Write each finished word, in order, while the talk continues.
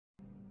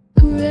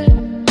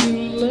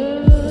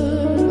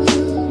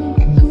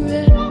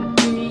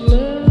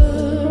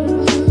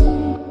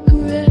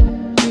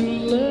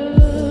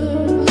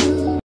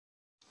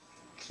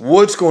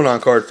What's going on,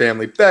 card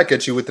family? Back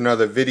at you with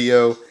another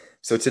video.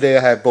 So today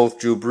I have both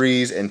Drew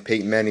Brees and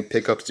Peyton Manning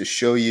pickups to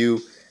show you.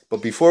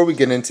 But before we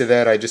get into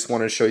that, I just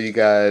want to show you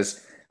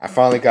guys, I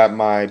finally got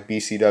my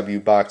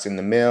BCW box in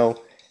the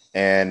mail,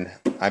 and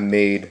I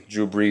made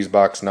Drew Brees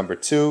box number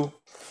 2.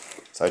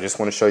 So I just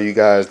want to show you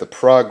guys the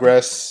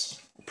progress.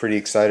 I'm pretty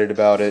excited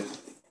about it.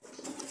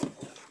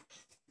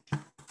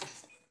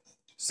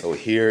 So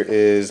here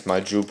is my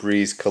Drew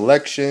Brees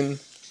collection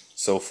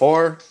so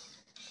far.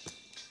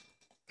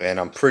 And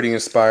I'm pretty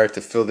inspired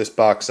to fill this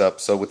box up.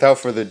 So without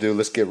further ado,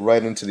 let's get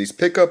right into these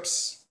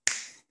pickups.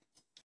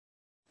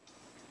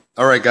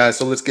 Alright guys,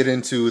 so let's get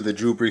into the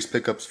Drew Brees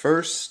pickups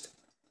first.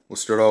 We'll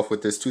start off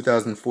with this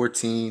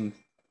 2014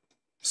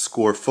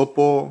 Score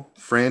Football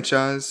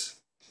franchise.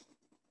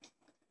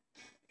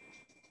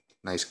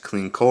 Nice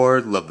clean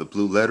card, love the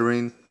blue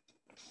lettering.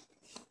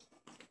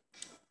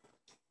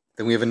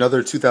 Then we have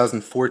another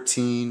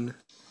 2014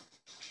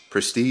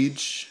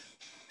 Prestige.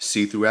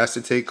 See-through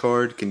acetate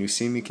card. Can you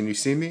see me? Can you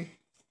see me?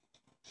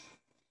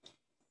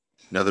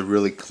 Another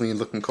really clean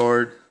looking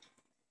card.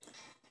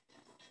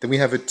 Then we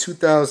have a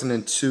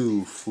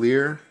 2002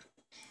 Fleer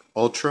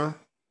Ultra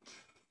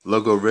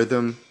Logo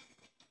Rhythm.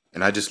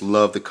 And I just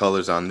love the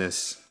colors on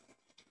this.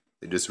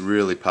 They just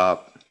really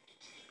pop.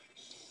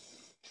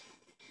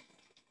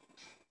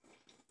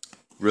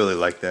 Really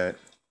like that.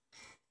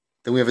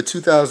 Then we have a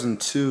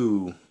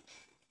 2002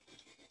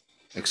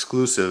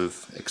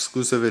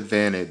 Exclusive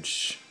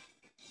Advantage.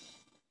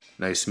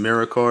 Nice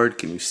mirror card.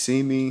 Can you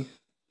see me?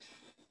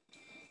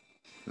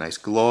 Nice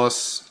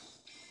gloss.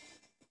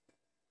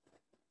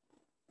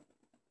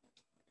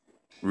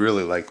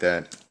 Really like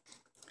that.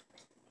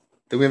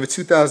 Then we have a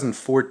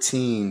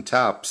 2014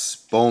 Topps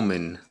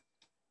Bowman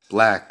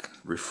Black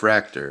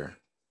Refractor.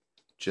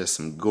 Just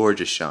some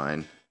gorgeous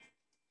shine.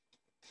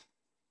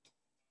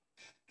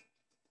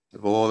 We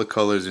have all the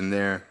colors in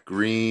there.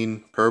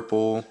 Green,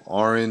 purple,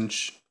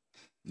 orange,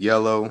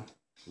 yellow,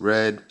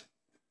 red.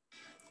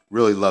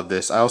 Really love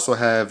this. I also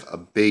have a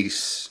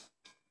base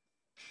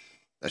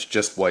that's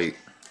just white.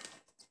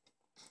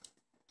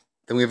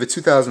 Then we have a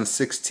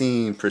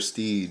 2016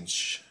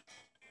 Prestige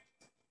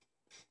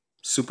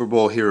Super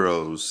Bowl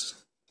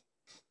Heroes.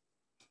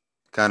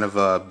 Kind of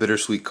a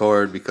bittersweet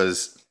card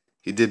because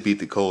he did beat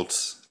the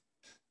Colts.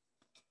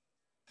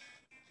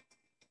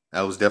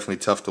 That was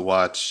definitely tough to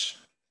watch,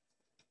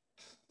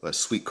 but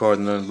sweet card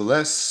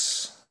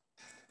nonetheless.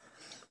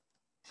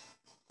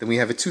 Then we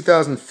have a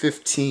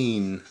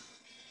 2015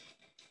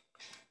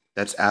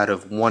 that's out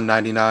of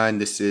 199.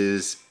 This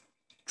is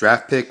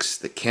Draft Picks,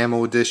 the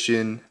Camo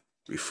Edition,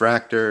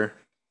 Refractor.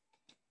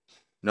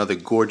 Another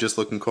gorgeous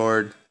looking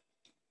card.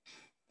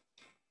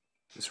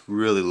 Just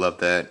really love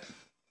that.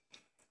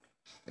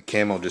 The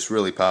camo just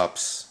really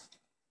pops.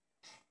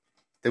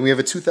 Then we have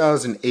a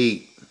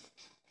 2008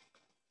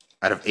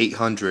 out of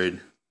 800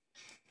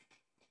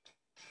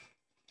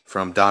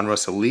 from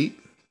Donruss Elite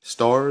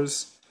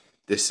Stars.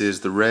 This is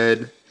the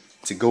red.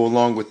 To go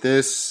along with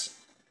this,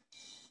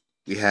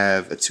 we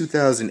have a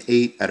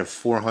 2008 out of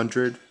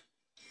 400.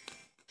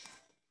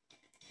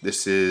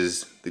 This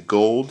is the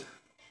gold.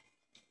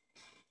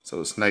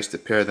 So it's nice to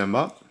pair them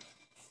up.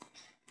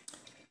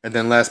 And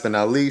then last but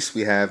not least,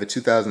 we have a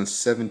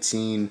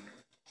 2017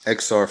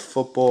 XR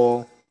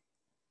Football.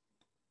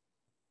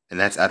 And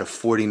that's out of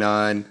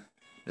 49.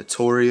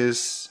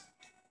 Notorious.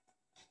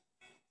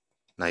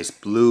 Nice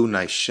blue,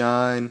 nice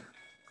shine.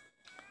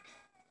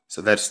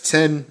 So that's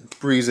 10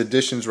 Brees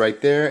editions right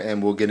there.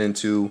 And we'll get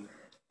into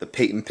the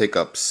Peyton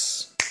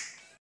pickups.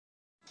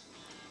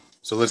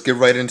 So let's get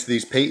right into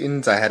these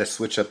Peytons. I had to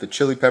switch up the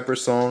Chili Pepper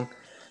song.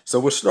 So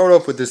we'll start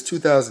off with this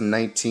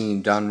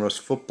 2019 Donruss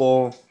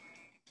Football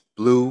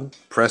Blue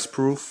Press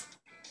Proof.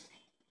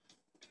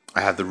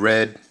 I have the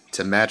red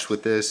to match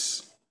with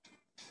this.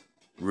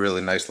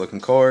 Really nice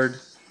looking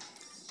card.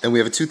 Then we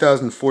have a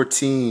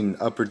 2014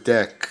 Upper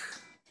Deck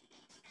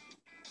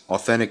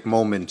Authentic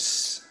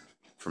Moments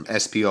from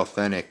SP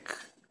Authentic.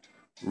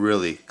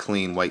 Really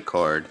clean white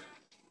card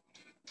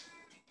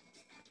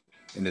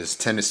in his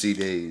Tennessee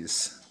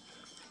days.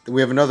 Then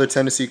we have another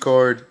Tennessee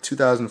card,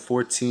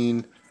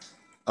 2014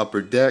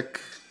 Upper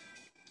Deck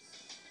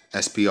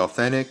SP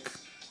Authentic.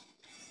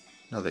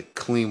 Another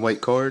clean white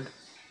card.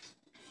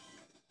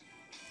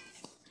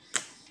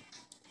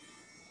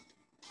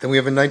 Then we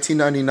have a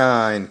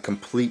 1999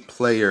 Complete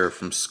Player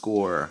from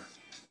Score.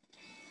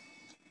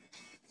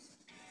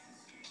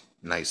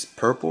 Nice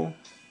purple.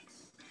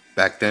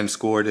 Back then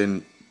Score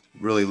didn't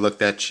really look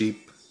that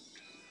cheap.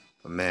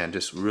 But man,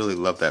 just really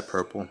love that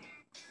purple.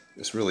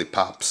 This really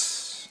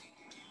pops.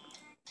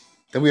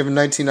 Then we have a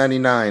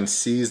 1999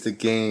 Seize the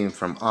Game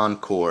from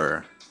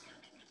Encore.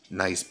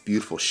 Nice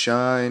beautiful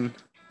shine.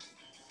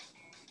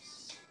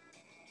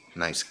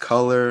 Nice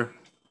color.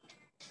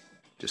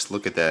 Just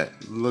look at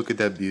that. Look at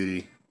that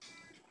beauty.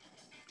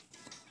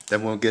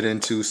 Then we'll get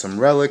into some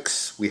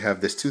relics. We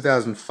have this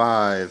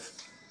 2005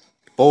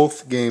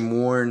 both game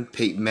worn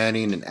Peyton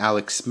Manning and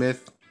Alex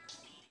Smith.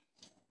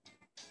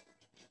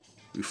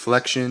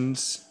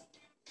 Reflections.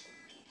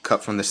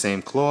 Cut from the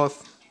same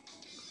cloth.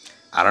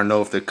 I don't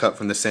know if they're cut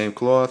from the same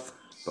cloth,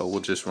 but we'll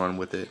just run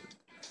with it.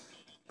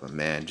 But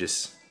man,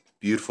 just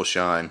beautiful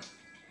shine.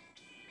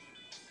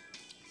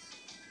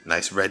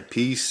 Nice red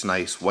piece,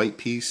 nice white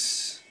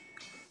piece.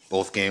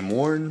 Both game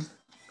worn.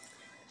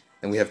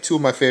 And we have two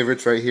of my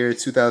favorites right here.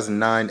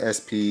 2009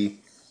 SP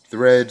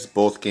threads,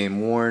 both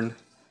game worn.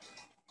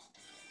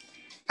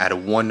 Out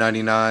of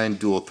 199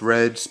 dual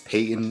threads,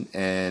 Peyton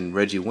and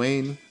Reggie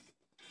Wayne.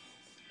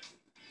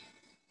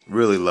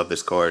 Really love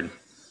this card.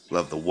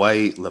 Love the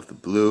white, love the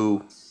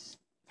blue.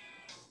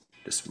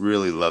 Just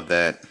really love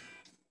that.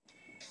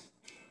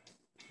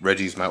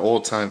 Reggie's my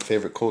all-time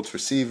favorite Colts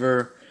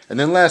receiver. And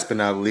then last but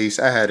not least,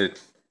 I had to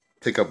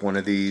pick up one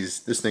of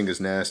these. This thing is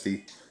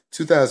nasty.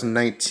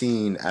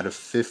 2019 out of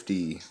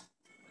 50.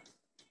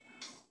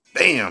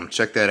 Bam!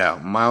 Check that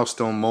out.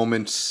 Milestone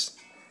moments.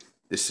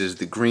 This is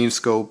the green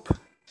scope.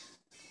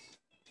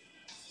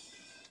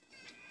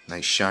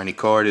 Nice shiny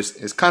card.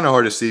 It's kind of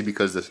hard to see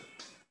because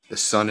the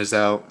sun is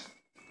out.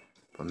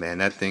 But man,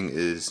 that thing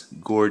is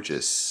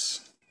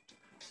gorgeous.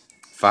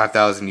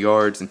 5,000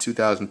 yards in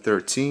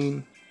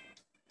 2013.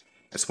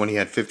 That's when he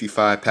had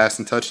 55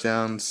 passing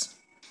touchdowns.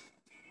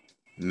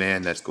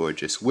 Man, that's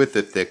gorgeous. With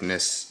the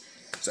thickness.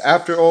 So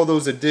after all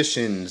those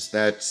additions,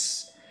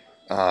 that's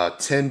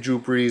 10 Drew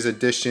Brees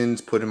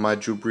additions, putting my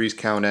Drew Brees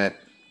count at.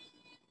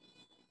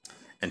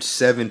 And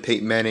 7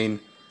 Peyton Manning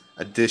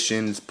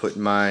additions,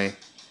 putting my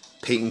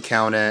Peyton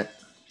count at.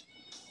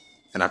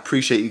 And I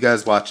appreciate you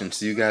guys watching.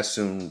 See you guys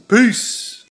soon. Peace!